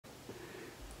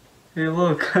Hey,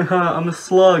 look, I'm a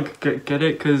slug. Get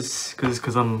it? Cause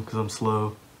I'm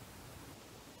slow.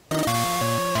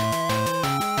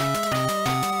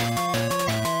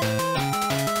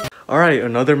 Alright,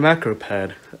 another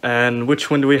macropad. And which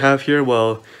one do we have here?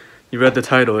 Well, you read the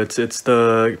title. It's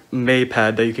the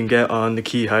macropad that you can get on the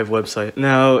Keyhive website.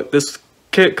 Now, this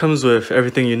kit comes with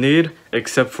everything you need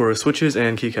except for switches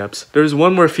and keycaps. There's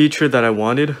one more feature that I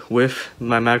wanted with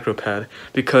my macropad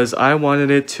because I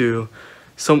wanted it to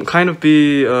kind of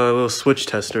be a little switch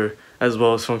tester as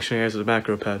well as functioning as a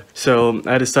macropad. So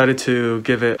I decided to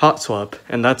give it hot swap,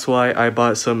 and that's why I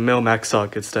bought some mil max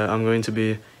sockets that I'm going to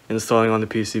be installing on the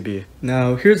PCB.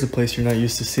 Now here's a place you're not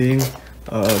used to seeing.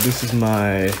 This is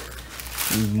my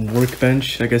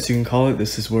workbench, I guess you can call it.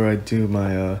 This is where I do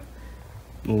my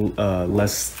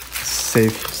less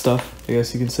safe stuff, I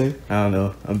guess you can say. I don't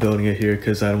know, I'm building it here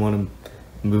because I don't want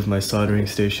to move my soldering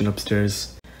station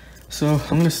upstairs. So I'm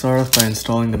going to start off by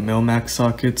installing the mil max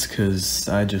sockets because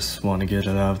I just want to get it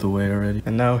out of the way already.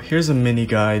 And now here's a mini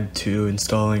guide to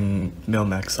installing mil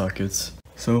max sockets.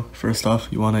 So first off,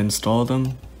 you want to install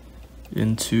them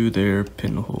into their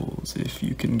pinholes, if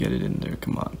you can get it in there.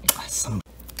 Come on.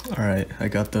 Alright, I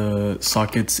got the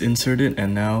sockets inserted,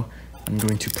 and now I'm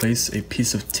going to place a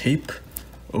piece of tape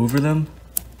over them,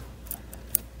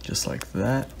 just like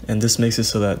that. And this makes it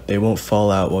so that they won't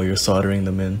fall out while you're soldering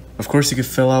them in. Of course, you could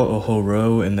fill out a whole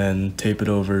row and then tape it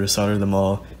over, solder them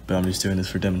all, but I'm just doing this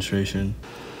for demonstration.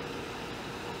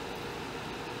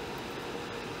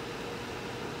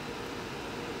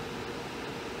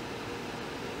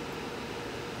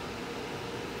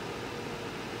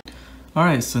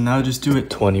 Alright, so now just do it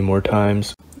 20 more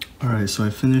times. Alright, so I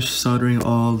finished soldering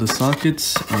all the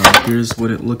sockets. Here's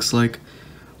what it looks like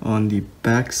on the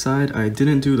back side. I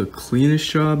didn't do the cleanest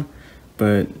job,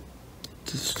 but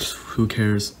just who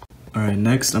cares. Alright,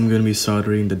 next I'm going to be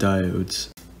soldering the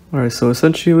diodes. Alright, so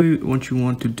essentially what you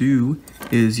want to do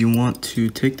is you want to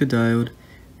take the diode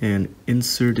and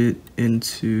insert it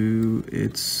into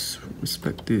its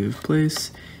respective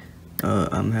place.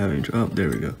 I'm having, oh, there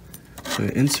we go. So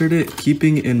insert it,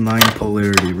 keeping in mind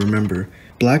polarity. Remember,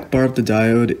 black bar of the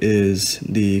diode is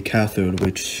the cathode,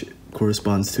 which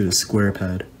corresponds to the square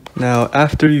pad. Now,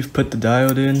 after you've put the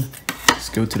diode in,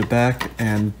 just go to the back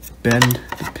and bend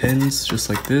the pins just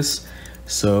like this,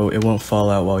 so it won't fall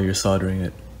out while you're soldering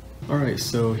it. Alright,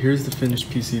 so here's the finished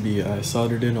PCB. I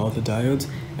soldered in all the diodes,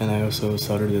 and I also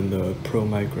soldered in the Pro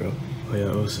Micro. Oh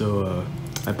yeah, also,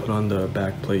 I put on the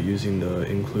back plate using the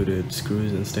included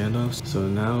screws and standoffs. So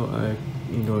now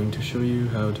I'm going to show you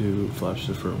how to flash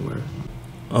the firmware.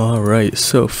 Alright,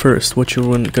 so first what you're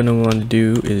gonna want to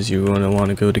do is you're gonna want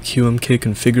to go to QMK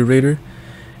configurator,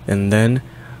 and then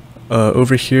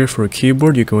over here for a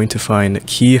keyboard you're going to find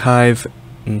Keyhive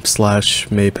 /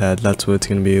 macropad. That's what it's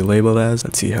going to be labeled as.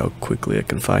 Let's see how quickly I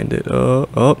can find it.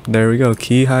 Oh, there we go,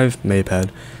 Keyhive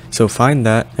macropad. So find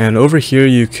that, and over here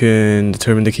you can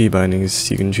determine the key bindings.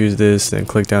 You can choose this and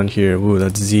click down here. Ooh,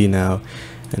 that's Z now,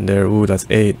 and there, ooh, that's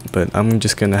 8, but I'm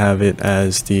just gonna have it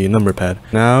as the number pad.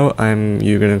 Now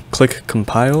you're gonna click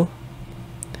compile,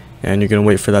 and you're gonna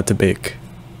wait for that to bake.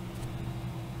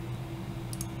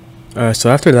 So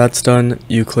after that's done,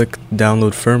 you click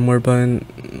download firmware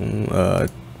button,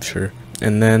 sure,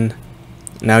 and then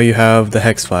now you have the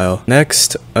hex file.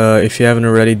 Next, if you haven't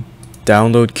already,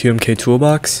 download QMK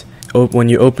Toolbox. When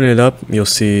you open it up, you'll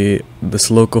see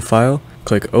this local file.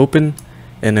 Click open,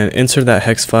 and then insert that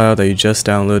hex file that you just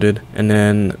downloaded, and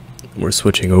then we're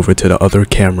switching over to the other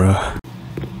camera.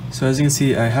 So as you can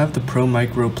see, I have the Pro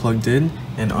Micro plugged in,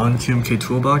 and on QMK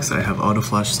Toolbox I have auto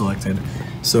flash selected.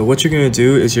 So what you're going to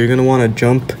do is you're going to want to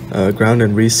jump ground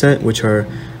and reset, which are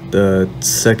the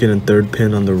second and third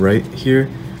pin on the right here.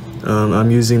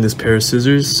 I'm using this pair of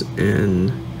scissors,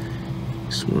 and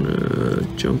just want to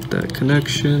jump that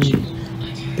connection.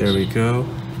 There we go.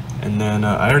 And then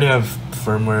I already have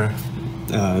firmware,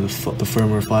 the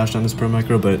firmware flashed on this Pro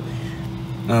Micro, but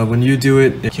when you do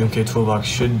it, QMK Toolbox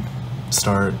should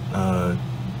start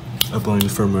uploading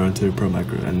the firmware onto the Pro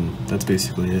Micro, and that's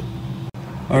basically it.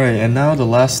 Alright, and now the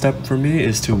last step for me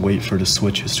is to wait for the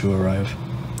switches to arrive.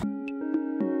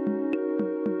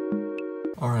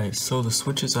 Alright, so the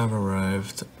switches have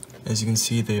arrived. As you can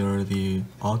see, they are the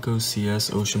Alco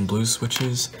CS Ocean Blue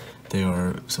switches. They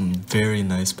are some very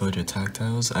nice budget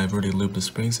tactiles. I've already lubed the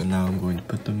springs, and now I'm going to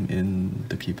put them in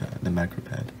the keypad, the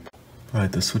macropad.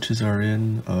 Alright, the switches are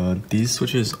in. These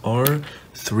switches are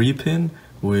 3-pin,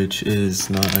 which is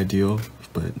not ideal,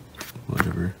 but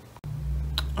whatever.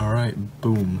 Alright,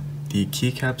 boom. The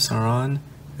keycaps are on.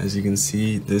 As you can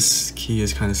see, this key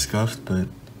is kind of scuffed, but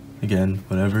again,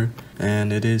 whatever.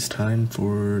 And it is time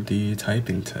for the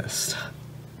typing test.